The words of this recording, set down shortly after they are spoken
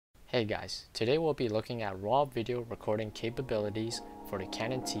Hey guys, today we'll be looking at raw video recording capabilities for the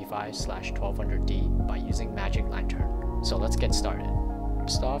Canon T5/1200D by using Magic Lantern. So let's get started.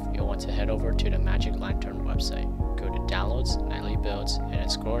 First off, you'll want to head over to the Magic Lantern website. Go to Downloads, Nightly Builds, and then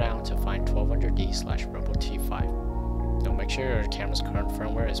scroll down to find 1200D/Rebel T5. Now make sure your camera's current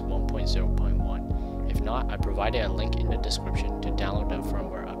firmware is 1.0.1. If not, I provided a link in the description to download the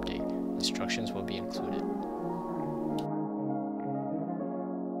firmware update. Instructions will be included.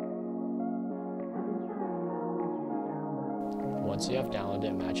 Once you have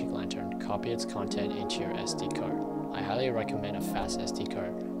downloaded Magic Lantern, copy its content into your SD card. I highly recommend a fast SD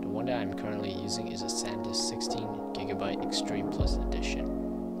card. The one that I'm currently using is a SanDisk 16GB Extreme Plus Edition.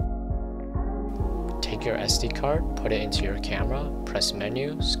 Take your SD card, put it into your camera, press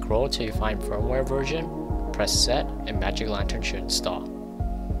menu, scroll till you find firmware version, press set, and Magic Lantern should install.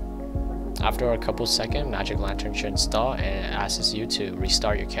 After a couple seconds, Magic Lantern should install and it asks you to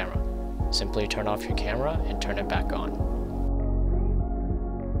restart your camera. Simply turn off your camera and turn it back on.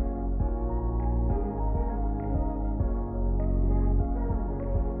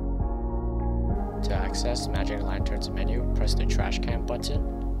 To access Magic Lantern's menu, press the trash can button,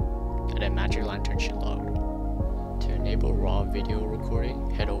 and then Magic Lantern should load. To enable raw video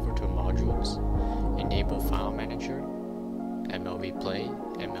recording, head over to Modules, Enable File Manager, MLV Play,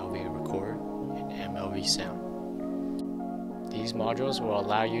 MLV Record, and MLV Sound. These modules will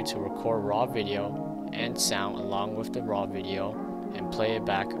allow you to record raw video and sound along with the raw video and play it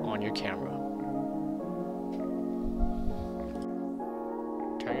back on your camera.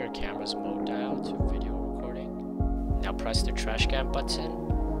 Turn your camera's mode dial to video recording. Now press the trash can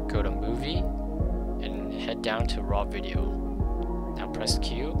button, go to Movie, and head down to Raw Video. Now press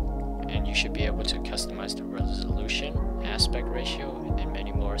Q, and you should be able to customize the resolution, aspect ratio, and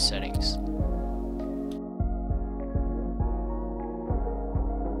many more settings.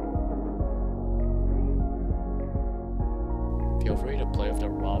 Feel free to play with the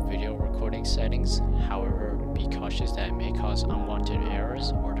raw video recording settings, however, be cautious that it may cause unwanted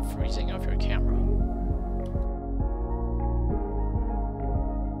errors or the freezing of your camera.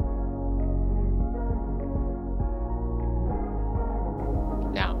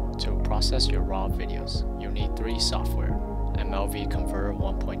 Now, to process your raw videos, you'll need three software: MLV Converter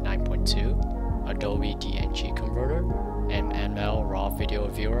 1.9.2, Adobe DNG Converter, and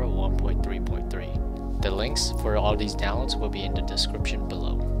MLRAWVIEWER 1.3.3. The links for all these downloads will be in the description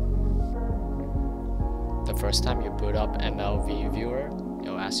below. The first time you boot up MLViewer,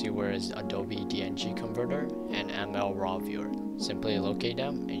 it'll ask you where is Adobe DNG Converter and MLRAWVIEWER. Simply locate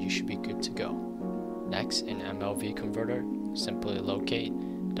them and you should be good to go. Next, in MLV Converter, simply locate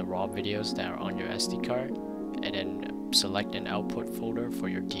the raw videos that are on your SD card and then select an output folder for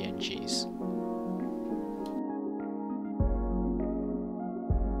your DNGs.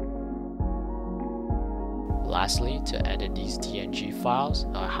 Lastly, to edit these DNG files,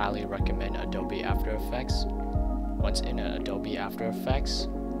 I highly recommend Adobe After Effects. Once in Adobe After Effects,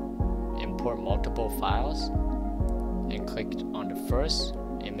 import multiple files and click on the first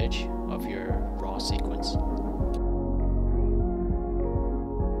image of your raw sequence.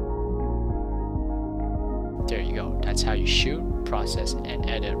 There you go. That's how you shoot, process, and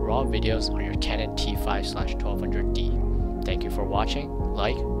edit raw videos on your Canon T5/1200D. Thank you for watching.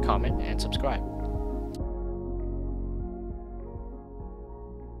 Like, comment, and subscribe.